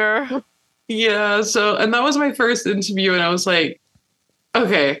for sure. Yeah. So, and that was my first interview. And I was like,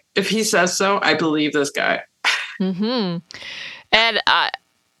 okay, if he says so, I believe this guy. And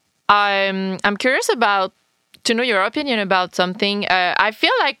I'm curious to know your opinion about something. I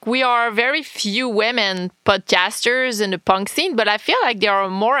feel like we are very few women podcasters in the punk scene, but I feel like there are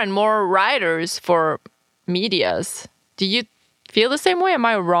more and more writers for medias. Do you feel the same way? Am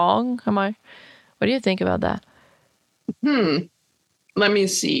I wrong? What do you think about that? Let me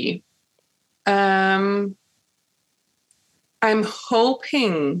see. I'm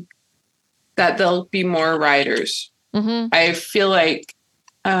hoping that there'll be more writers. I feel like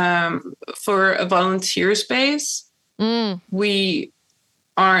for a volunteer space, we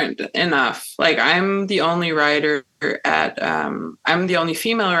aren't enough. Like, I'm the only writer I'm the only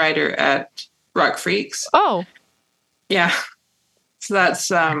female writer at Rock Freaks. Oh. Yeah. So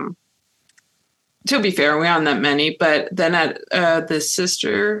that's, to be fair, we aren't that many, but then at the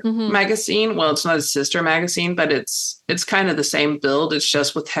sister magazine, well, it's not a sister magazine, but it's kind of the same build. It's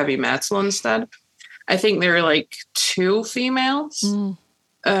just with heavy metal instead. I think there are like 2 females.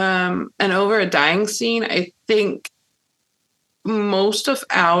 And over a dying scene, I think most of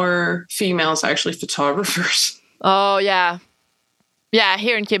our females are actually photographers. Oh, yeah. Yeah,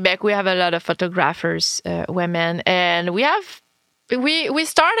 here in Quebec, we have a lot of photographers, women. And we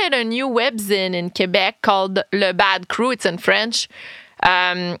started a new webzine in Quebec called Le Bad Crew. It's in French.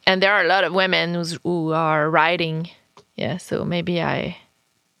 And there are a lot of women who are writing. Yeah, so maybe Yeah,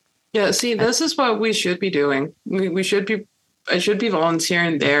 see, this is what we should be doing. We should be... I should be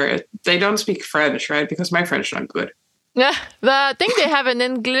volunteering there. They don't speak French, right? Because my French is not good. Yeah, I think they have an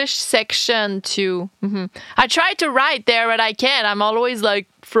English section too. I try to write there, but I can't. I'm always like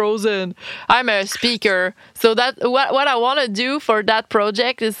frozen. I'm a speaker, so that what I want to do for that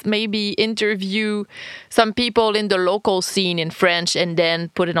project is maybe interview some people in the local scene in French, and then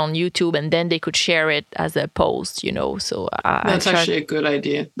put it on YouTube, and then they could share it as a post. So That's actually a good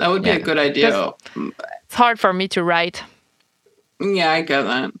idea. That would be a good idea. It's hard for me to write. Yeah, I get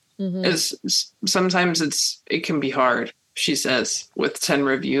that. Sometimes it can be hard, she says, with 10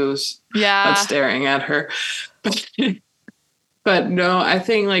 reviews. Yeah. That's staring at her. But no, I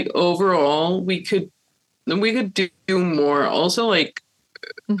think like overall we could do more. Also, like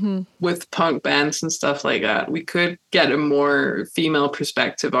with punk bands and stuff like that, we could get a more female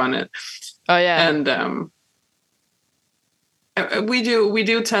perspective on it. Oh yeah. And we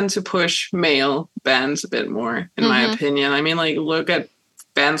do tend to push male bands a bit more, in my opinion. I mean, like, look at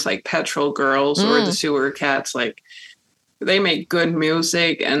bands like Petrol Girls or the Sewer Cats. Like, they make good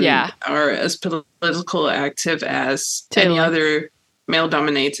music and are as political active as any other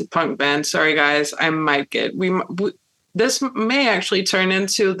male-dominated punk band. Sorry, guys, I might get this may actually turn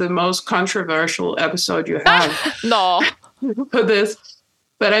into the most controversial episode you have. No, for this,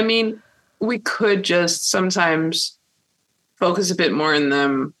 but I mean, we could just sometimes focus a bit more on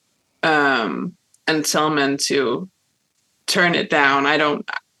them and tell men to turn it down.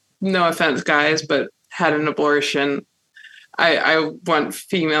 No offense, guys, but had an abortion. I want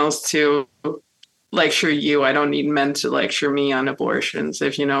females to lecture you. I don't need men to lecture me on abortions,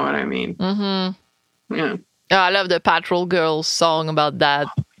 if you know what I mean. Yeah. Oh, I love the Patrol Girls song about that.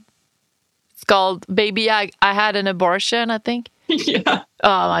 It's called Baby, I Had an Abortion, I think. Yeah.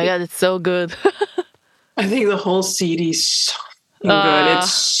 Oh my God, it's so good. I think the whole CD's so good.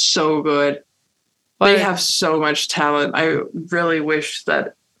 It's so good. They have so much talent. I really wish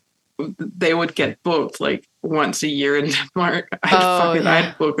that they would get booked like once a year in Denmark.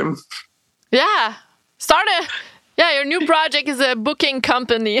 I'd book them. Yeah. Your new project is a booking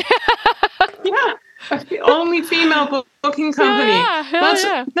company. Yeah. The only female booking company.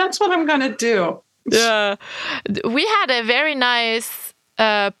 That's what I'm going to do. Yeah. We had a very nice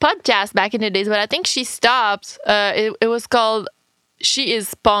podcast back in the days, but I think she stopped. It was called She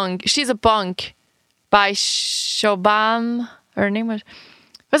Is Punk. She's a Punk by Shoban. Her name was...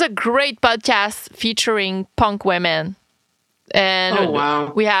 It was a great podcast featuring punk women. And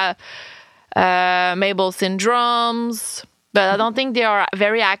we have Mabel Syndromes, but I don't think they are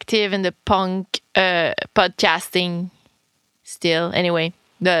very active in the punk podcasting still. Anyway,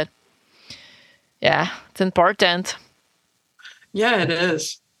 it's important. Yeah, it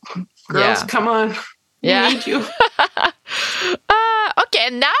is. Girls, come on. We need you. Okay,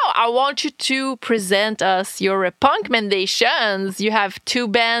 now I want you to present us your RePUNKmendations. You have 2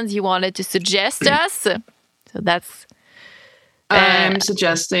 bands you wanted to suggest us. So that's... I'm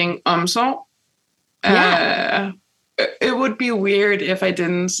suggesting Omso. It would be weird if I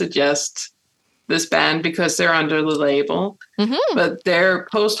didn't suggest this band because they're under the label. But they're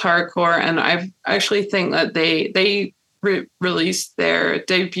post-hardcore, and I actually think that they released their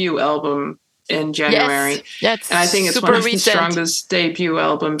debut album in January. Yes, and I think it's one of the strongest debut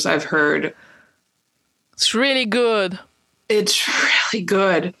albums I've heard. It's really good. It's really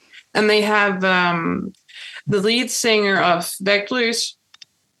good. And they have the lead singer of Vectlus,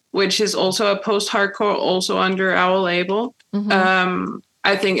 which is also a post-hardcore, also under our label.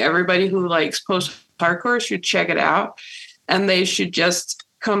 I think everybody who likes post-hardcore should check it out. And they should just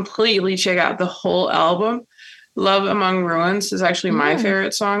completely check out the whole album. Love Among Ruins is actually my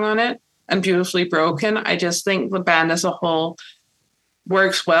favorite song on it. And Beautifully Broken. I just think the band as a whole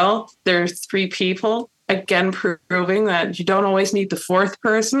works well. There's 3 people, again proving that you don't always need the 4th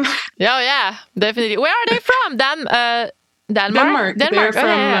person. Yeah, definitely. Where are they from? Denmark.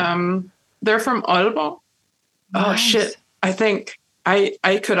 They're from Aalborg. Nice. Oh shit! I think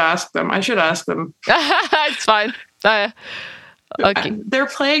I could ask them. I should ask them. It's fine. Okay. They're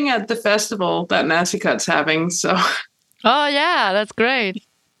playing at the festival that Nazi Cut's having. So. Oh yeah, that's great.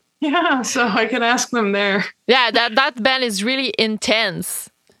 Yeah, so I can ask them there. Yeah, that band is really intense.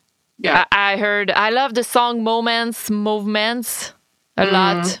 Yeah. I heard. I love the song Movements a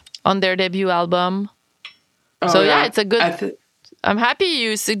lot on their debut album. So it's a good... I'm happy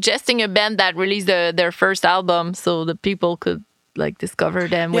you suggesting a band that released their first album so the people could like discover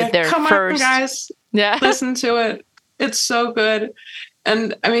them with their come first... on, guys. Yeah. Listen to it. It's so good.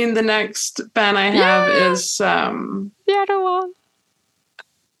 And I mean, the next band I have is... the other one.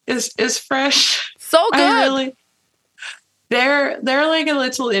 Is Fresh. So good. They're like a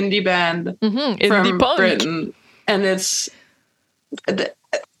little indie band from indie punk. Britain, and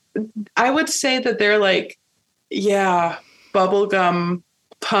I would say that they're like yeah, bubblegum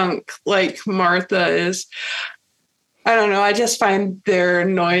punk like Martha is. I don't know. I just find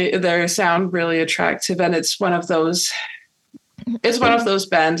their sound really attractive, and it's one of those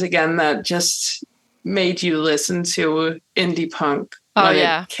bands again that just made you listen to indie punk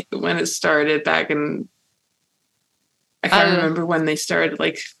when it started back in. I can't remember when they started,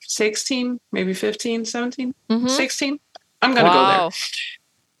 like 16, maybe 15, 17, 16. I'm gonna go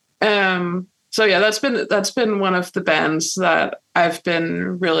there. So yeah, that's been one of the bands that I've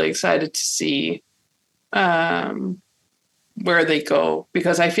been really excited to see where they go,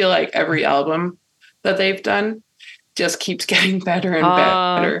 because I feel like every album that they've done just keeps getting better and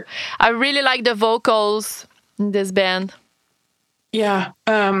better. I really like the vocals in this band. Yeah.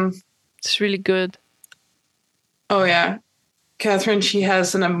 It's really good. Oh yeah. Catherine, she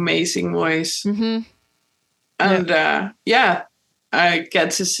has an amazing voice. And I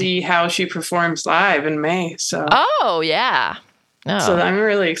get to see how she performs live in May. So so I'm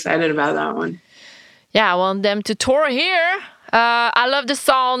really excited about that one. Yeah, I want them to tour here. I love the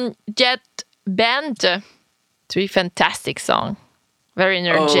song Jet Band. It's a really fantastic song. Very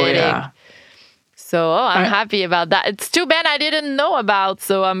energetic. Oh, yeah. So I'm happy about that. It's too bad I didn't know about,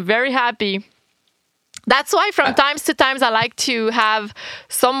 so I'm very happy. That's why from times to times I like to have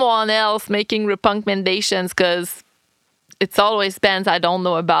someone else making RePUNKmendations, because it's always bands I don't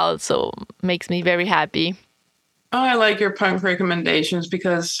know about, so it makes me very happy. Oh, I like your punk recommendations,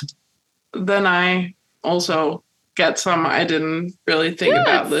 because then I also get some I didn't really think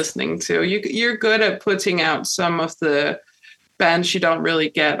about listening to. You're good at putting out some of the bands you don't really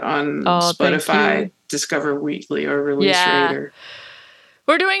get on Spotify, Discover Weekly, or Release Radar.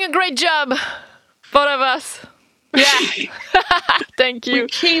 We're doing a great job, both of us. Yeah. Thank you.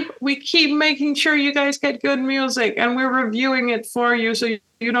 We keep making sure you guys get good music, and we're reviewing it for you, so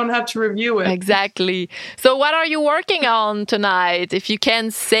you don't have to review it. Exactly. So what are you working on tonight, if you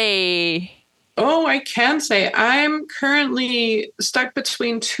can say? Oh, I can say. I'm currently stuck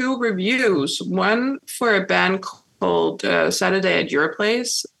between two reviews. One for a band called Saturday at Your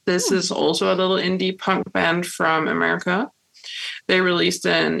Place. This is also a little indie punk band from America. They released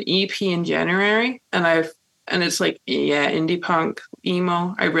an EP in January, and it's like, indie punk,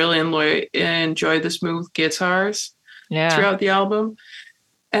 emo. I really enjoy the smooth guitars throughout the album.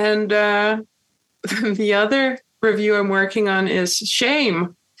 And the other review I'm working on is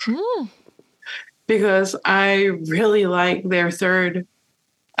Shame. Because I really like their third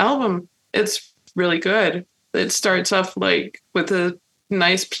album. It's really good. It starts off like with a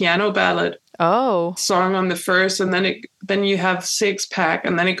nice piano ballad song on the first, and then you have Six Pack,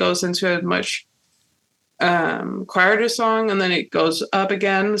 and then it goes into a much quieter song, and then it goes up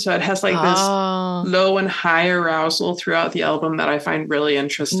again. So it has like this low and high arousal throughout the album that I find really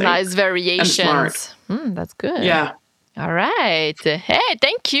interesting. Nice variations. And smart. That's good. Yeah. All right. Hey,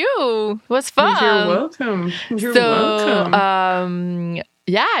 thank you. It was fun. You're welcome. You're welcome.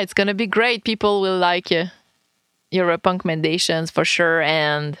 It's going to be great. People will like your RePUNKmendations for sure,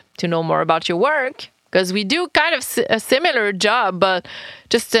 and to know more about your work, because we do kind of a similar job, but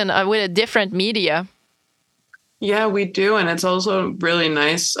just with a different media. Yeah, we do, and it's also really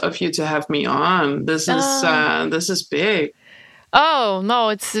nice of you to have me on. This is big. Oh no,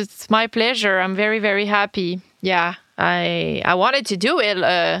 it's my pleasure. I'm very, very happy. Yeah, I wanted to do it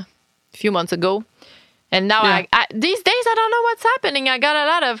a few months ago, and now I these days I don't know what's happening. I got a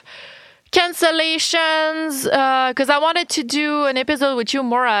lot of cancellations because I wanted to do an episode with you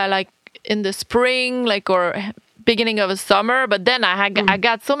more like in the spring, or beginning of a summer, but then I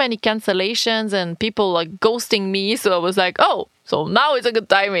got so many cancellations and people like ghosting me, so I was like, so now is a good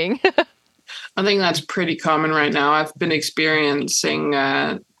timing. I think that's pretty common right now. I've been experiencing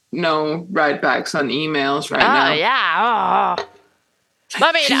no write-backs on emails now. Yeah.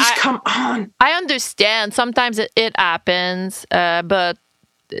 I mean, come on. I understand. Sometimes it happens, but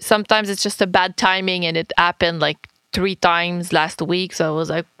sometimes it's just a bad timing, and it happened like 3 times last week. So I was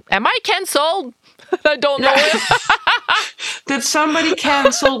like, am I canceled? I don't know. Did somebody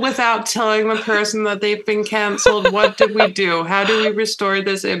cancel without telling the person that they've been canceled? What did we do? How do we restore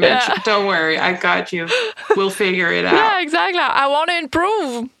this image? Yeah. Don't worry, I got you. We'll figure it out. Yeah, exactly. I want to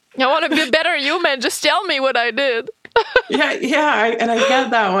improve. I want to be a better human. Just tell me what I did. I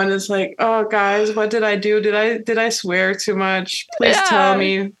get that one. It's like, oh, guys, what did I do? Did I swear too much? Please tell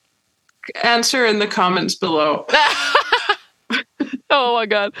me. Answer in the comments below. Oh my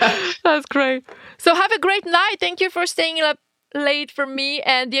God, that's great. So have a great night. Thank you for staying up late for me,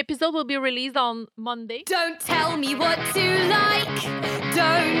 and the episode will be released on Monday. Don't tell me what to like.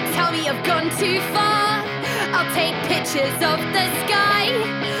 Don't tell me I've gone too far. I'll take pictures of the sky.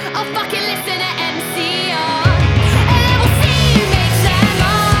 I'll fucking listen to MCR.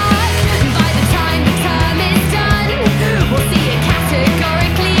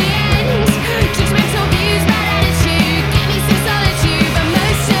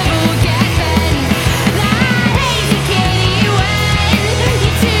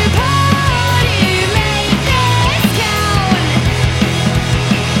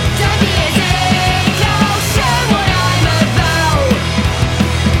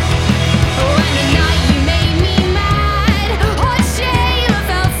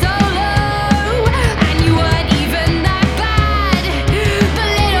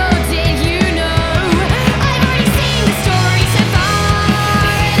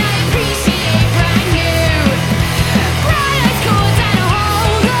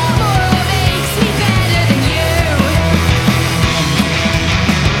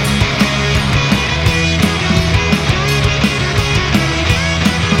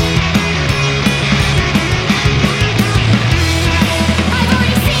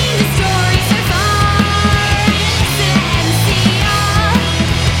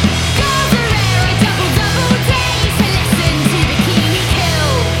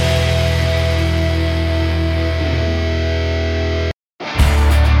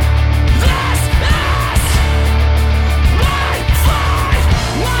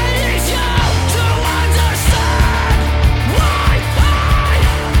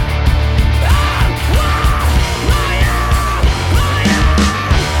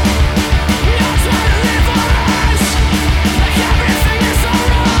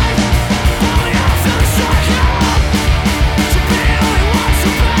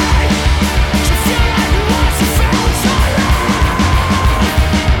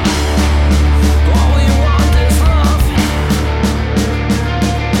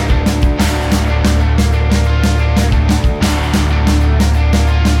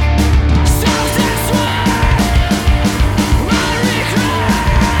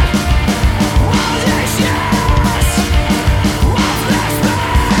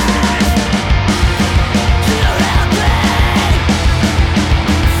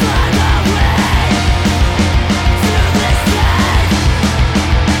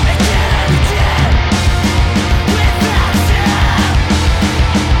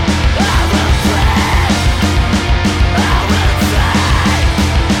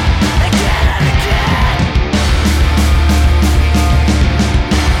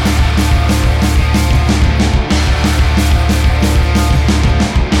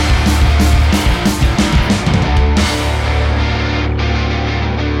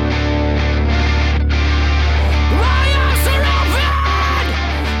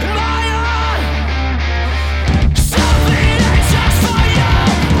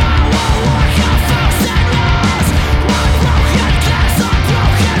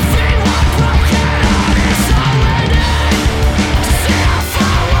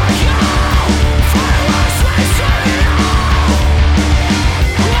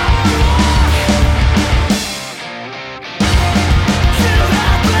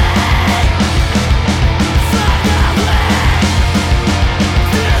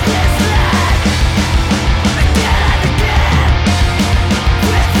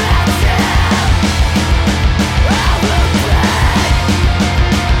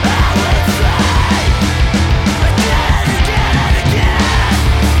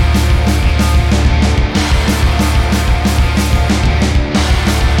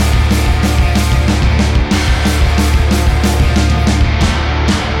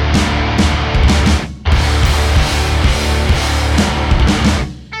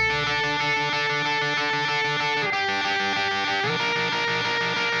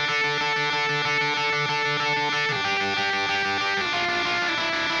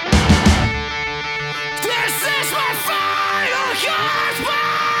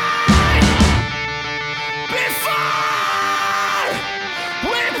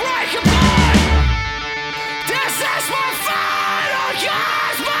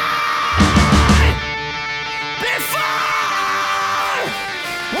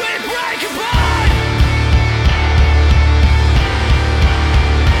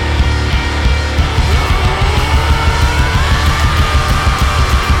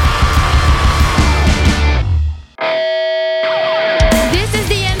 This is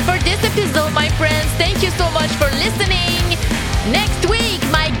the end for this episode, my friends. Thank you so much for listening. Next week,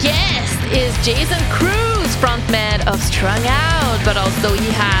 my guest is Jason Cruz, frontman of Strung Out, but also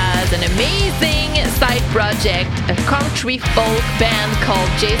he has an amazing side project, a country folk band called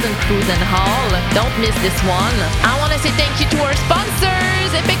Jason Cruz and Hall. Don't miss this one. I want to say thank you to our sponsors,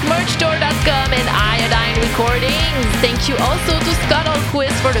 epicmerchstore.com and Iodine Recordings. Thank you also to Scott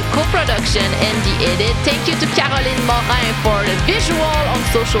Alquist for the co-production and the edit. Thank you to Caroline Morin for the visual on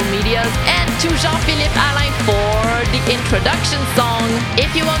social medias, and to Jean-Philippe Alain for the introduction song.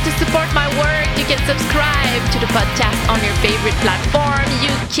 If you want to support my work, you can subscribe to the podcast on your favorite platform.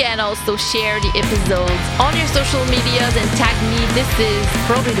 You can also share the episodes on your social medias and tag me. This is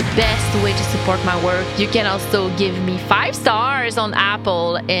probably the best way to support my work. You can also give me 5 stars on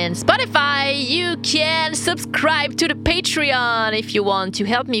Apple and Spotify. You can subscribe to the Patreon if you want to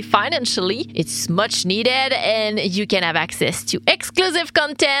help me financially. It's much needed, and you can have access to exclusive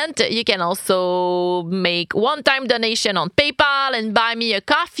content. You can also make one-time donation on PayPal and buy me a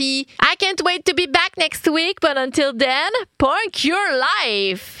coffee. I can't wait to be back next week, but until then, punk your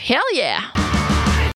life. Hell yeah.